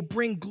 They will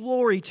bring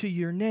glory to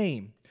your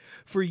name.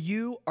 For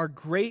you are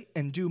great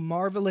and do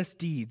marvelous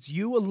deeds.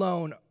 You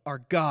alone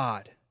are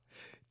God.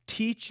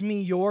 Teach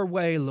me your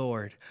way,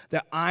 Lord,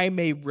 that I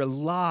may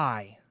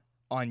rely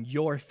on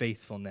your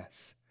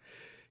faithfulness.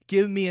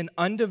 Give me an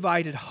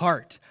undivided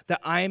heart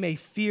that I may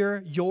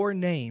fear your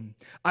name.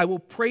 I will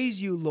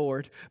praise you,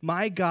 Lord,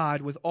 my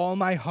God, with all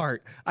my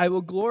heart. I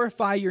will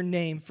glorify your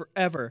name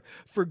forever,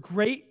 for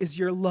great is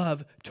your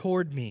love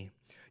toward me.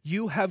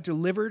 You have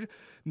delivered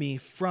me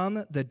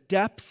from the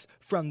depths,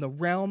 from the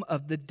realm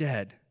of the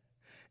dead.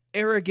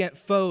 Arrogant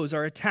foes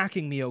are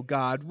attacking me, O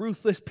God.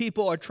 Ruthless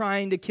people are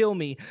trying to kill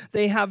me.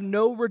 They have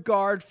no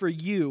regard for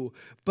you,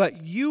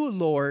 but you,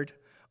 Lord,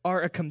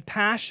 are a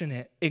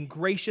compassionate and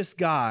gracious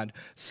God,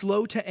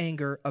 slow to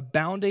anger,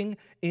 abounding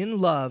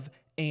in love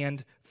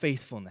and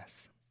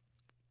faithfulness.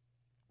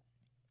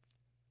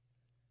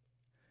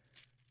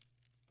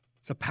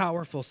 It's a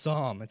powerful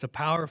psalm. It's a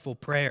powerful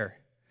prayer.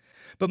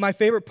 But my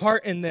favorite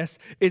part in this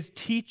is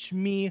teach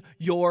me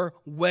your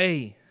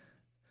way,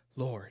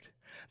 Lord,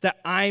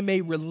 that I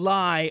may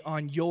rely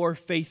on your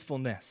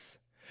faithfulness.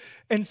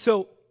 And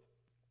so,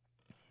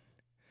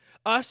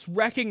 us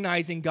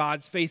recognizing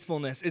God's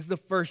faithfulness is the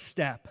first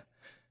step.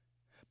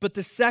 But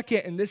the second,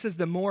 and this is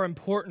the more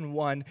important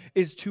one,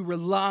 is to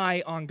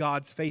rely on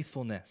God's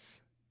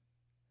faithfulness.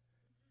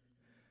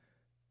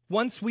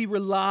 Once we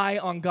rely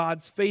on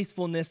God's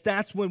faithfulness,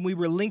 that's when we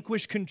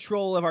relinquish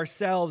control of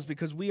ourselves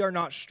because we are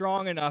not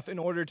strong enough in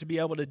order to be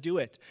able to do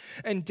it.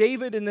 And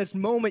David, in this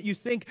moment, you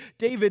think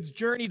David's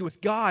journeyed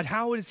with God.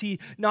 How does he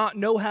not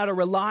know how to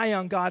rely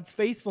on God's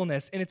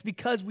faithfulness? And it's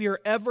because we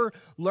are ever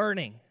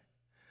learning.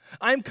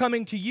 I'm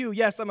coming to you.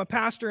 Yes, I'm a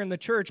pastor in the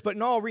church, but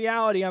in all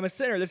reality, I'm a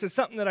sinner. This is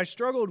something that I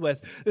struggled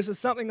with. This is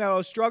something that I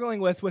was struggling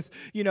with,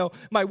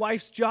 my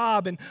wife's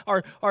job and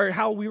our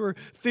how we were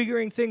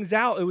figuring things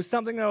out. It was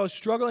something that I was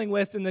struggling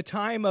with in the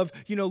time of,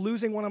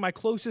 losing one of my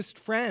closest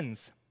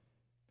friends.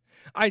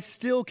 I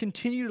still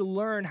continue to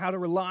learn how to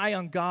rely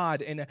on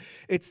God, and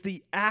it's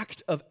the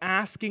act of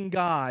asking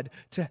God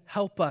to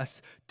help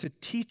us, to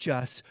teach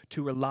us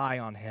to rely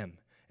on Him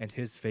and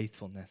His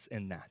faithfulness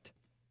in that.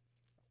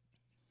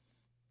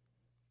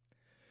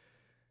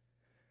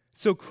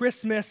 So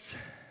Christmas,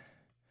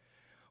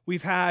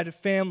 we've had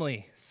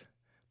families,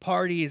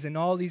 parties, and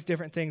all these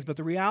different things. But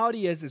the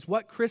reality is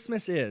what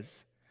Christmas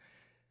is,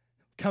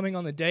 coming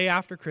on the day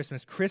after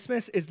Christmas,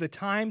 Christmas is the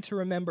time to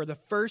remember the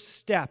first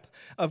step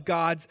of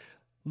God's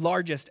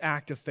largest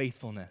act of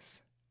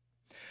faithfulness.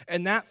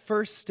 And that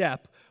first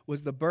step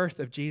was the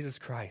birth of Jesus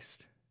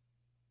Christ.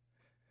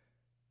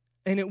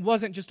 And it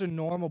wasn't just a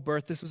normal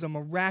birth. This was a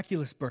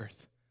miraculous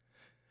birth.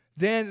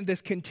 Then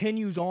this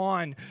continues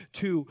on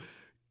to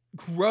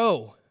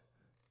grow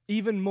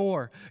even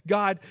more.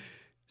 God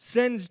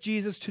sends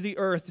Jesus to the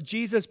earth.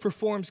 Jesus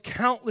performs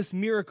countless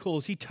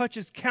miracles. He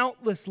touches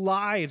countless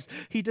lives.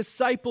 He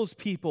disciples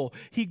people.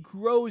 He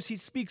grows. He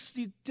speaks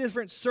these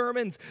different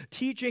sermons,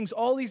 teachings,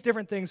 all these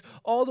different things,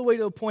 all the way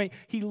to the point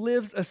he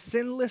lives a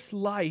sinless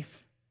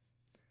life.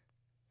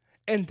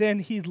 And then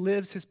he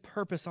lives his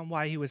purpose on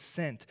why he was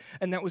sent,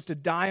 and that was to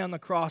die on the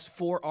cross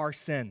for our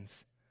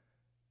sins.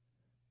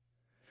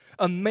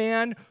 A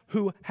man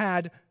who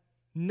had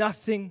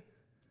nothing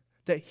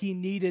that he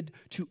needed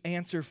to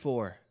answer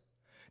for,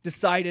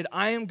 decided,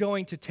 I am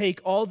going to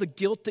take all the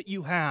guilt that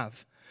you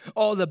have,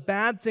 all the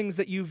bad things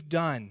that you've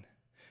done,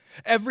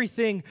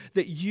 everything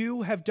that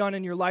you have done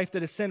in your life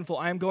that is sinful,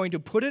 I am going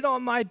to put it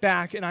on my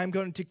back and I'm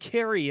going to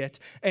carry it,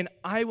 and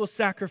I will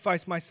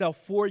sacrifice myself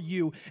for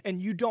you, and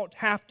you don't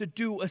have to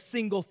do a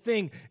single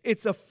thing.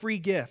 It's a free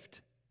gift.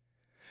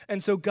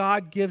 And so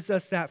God gives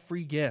us that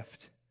free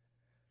gift.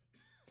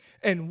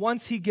 And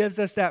once he gives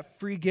us that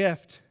free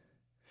gift,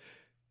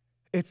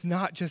 it's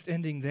not just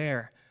ending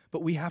there,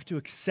 but we have to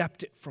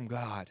accept it from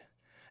God.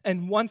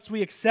 And once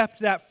we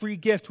accept that free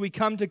gift, we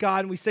come to God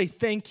and we say,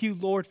 thank you,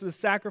 Lord, for the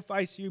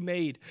sacrifice you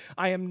made.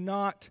 I am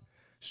not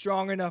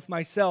strong enough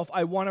myself.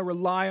 I want to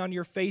rely on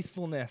your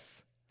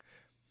faithfulness.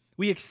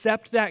 We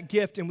accept that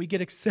gift and we get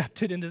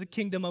accepted into the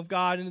kingdom of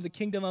God, into the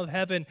kingdom of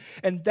heaven.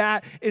 And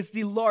that is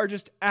the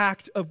largest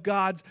act of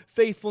God's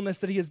faithfulness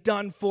that he has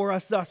done for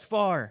us thus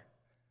far.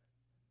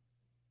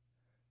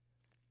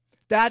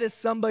 That is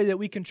somebody that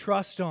we can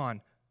trust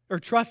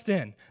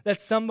in.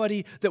 That's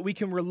somebody that we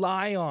can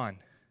rely on.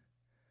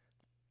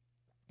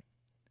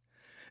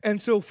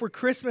 And so for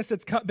Christmas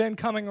that's been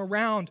coming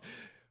around,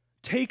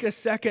 take a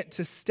second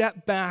to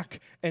step back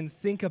and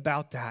think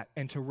about that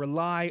and to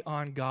rely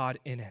on God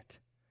in it.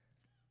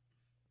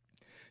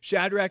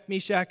 Shadrach,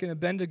 Meshach, and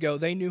Abednego,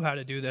 they knew how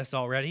to do this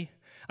already.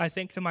 I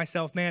think to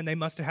myself, man, they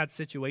must have had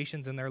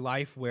situations in their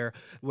life where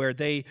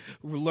they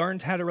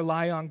learned how to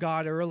rely on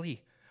God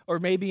early. Or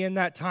maybe in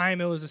that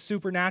time it was a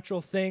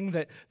supernatural thing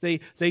that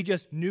they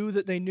just knew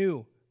that they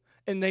knew.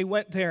 And they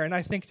went there, and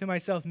I think to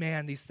myself,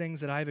 man, these things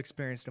that I've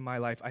experienced in my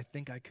life, I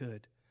think I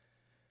could.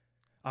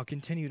 I'll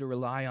continue to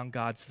rely on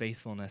God's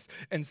faithfulness.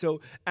 And so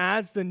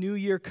as the new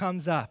year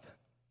comes up,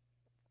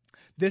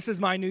 this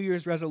is my New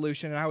Year's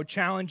resolution, and I would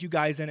challenge you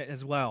guys in it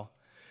as well.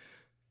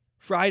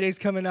 Friday's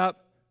coming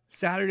up.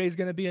 Saturday's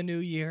going to be a new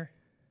year.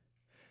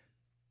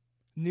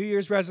 New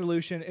Year's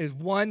resolution is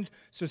one,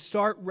 to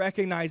start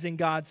recognizing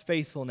God's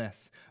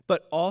faithfulness,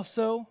 but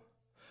also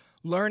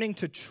learning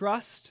to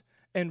trust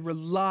and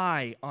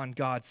rely on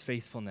God's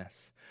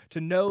faithfulness, to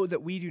know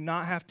that we do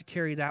not have to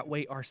carry that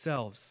weight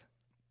ourselves.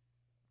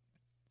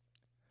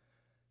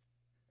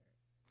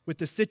 With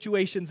the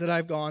situations that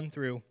I've gone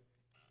through,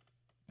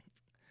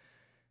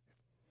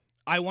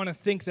 I want to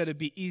think that it'd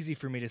be easy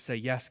for me to say,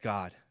 yes,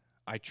 God,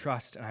 I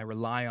trust and I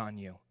rely on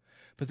you.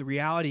 But the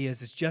reality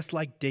is, it's just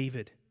like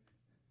David,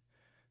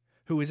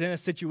 who was in a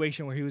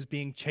situation where he was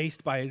being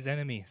chased by his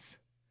enemies.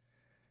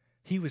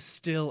 He was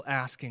still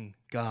asking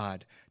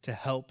God to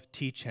help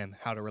teach him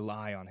how to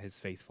rely on his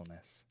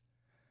faithfulness.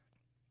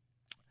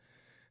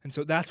 And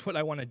so that's what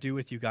I want to do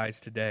with you guys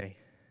today.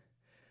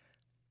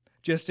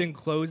 Just in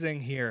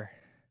closing here,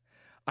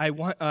 I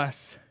want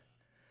us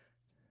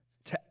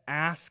to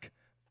ask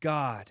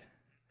God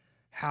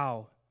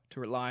how to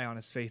rely on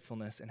his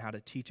faithfulness and how to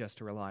teach us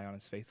to rely on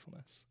his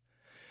faithfulness.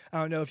 I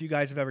don't know if you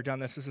guys have ever done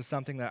this. This is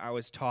something that I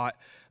was taught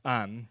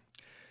when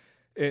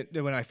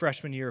my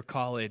freshman year of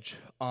college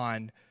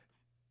on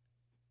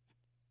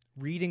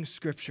reading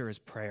scripture as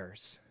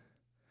prayers.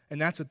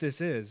 And that's what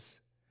this is.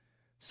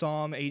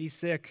 Psalm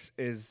 86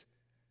 is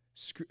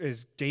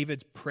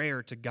David's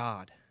prayer to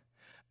God.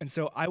 And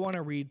so I want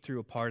to read through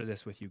a part of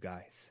this with you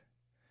guys.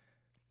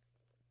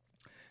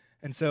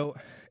 And so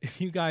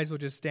if you guys will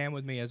just stand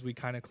with me as we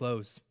kind of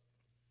close.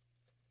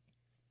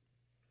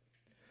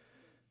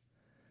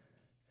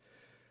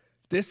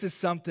 This is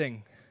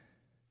something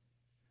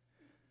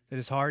that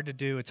is hard to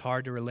do. It's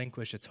hard to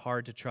relinquish. It's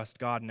hard to trust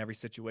God in every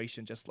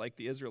situation, just like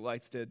the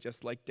Israelites did,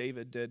 just like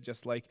David did,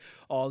 just like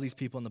all these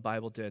people in the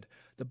Bible did.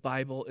 The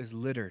Bible is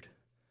littered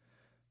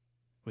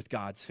with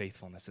God's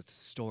faithfulness. It's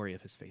a story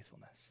of his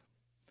faithfulness.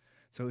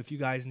 So if you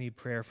guys need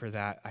prayer for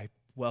that, I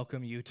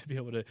welcome you to be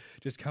able to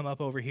just come up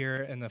over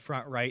here in the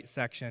front right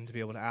section to be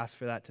able to ask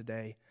for that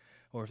today,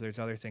 or if there's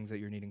other things that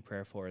you're needing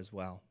prayer for as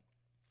well.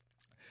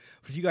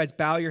 If you guys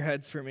bow your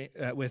heads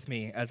with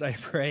me as I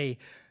pray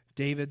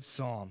David's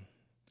Psalm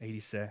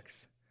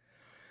 86.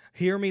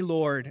 Hear me,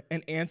 Lord,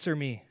 and answer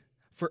me,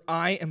 for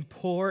I am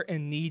poor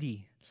and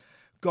needy.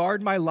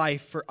 Guard my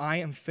life, for I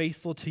am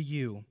faithful to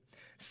you.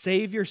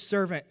 Save your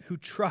servant who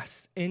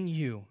trusts in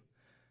you.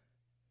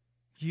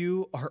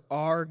 You are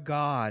our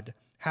God.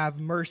 Have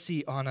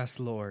mercy on us,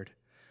 Lord,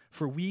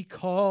 for we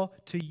call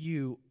to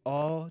you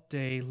all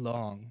day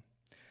long.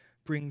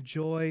 Bring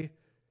joy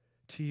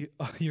to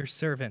your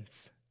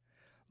servants,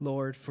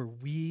 Lord, for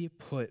we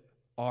put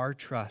our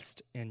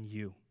trust in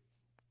you.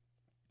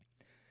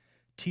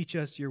 Teach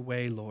us your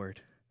way,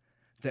 Lord,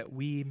 that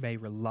we may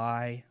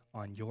rely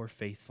on your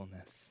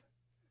faithfulness.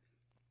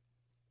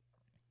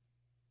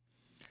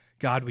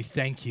 God, we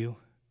thank you.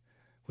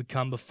 We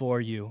come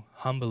before you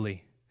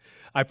humbly.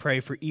 I pray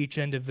for each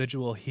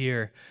individual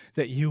here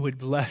that you would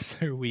bless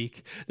their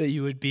week, that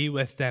you would be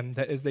with them,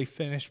 that as they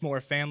finish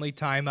more family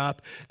time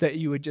up, that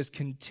you would just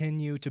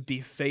continue to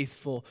be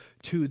faithful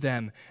to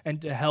them and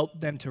to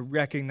help them to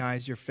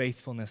recognize your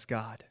faithfulness,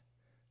 God.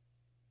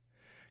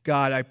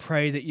 God, I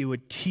pray that you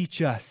would teach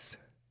us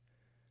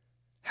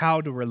how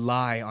to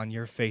rely on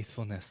your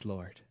faithfulness,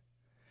 Lord.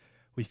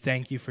 We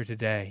thank you for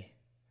today.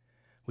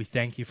 We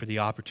thank you for the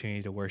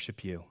opportunity to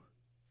worship you.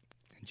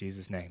 In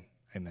Jesus' name,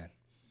 amen.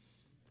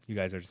 You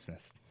guys are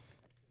dismissed.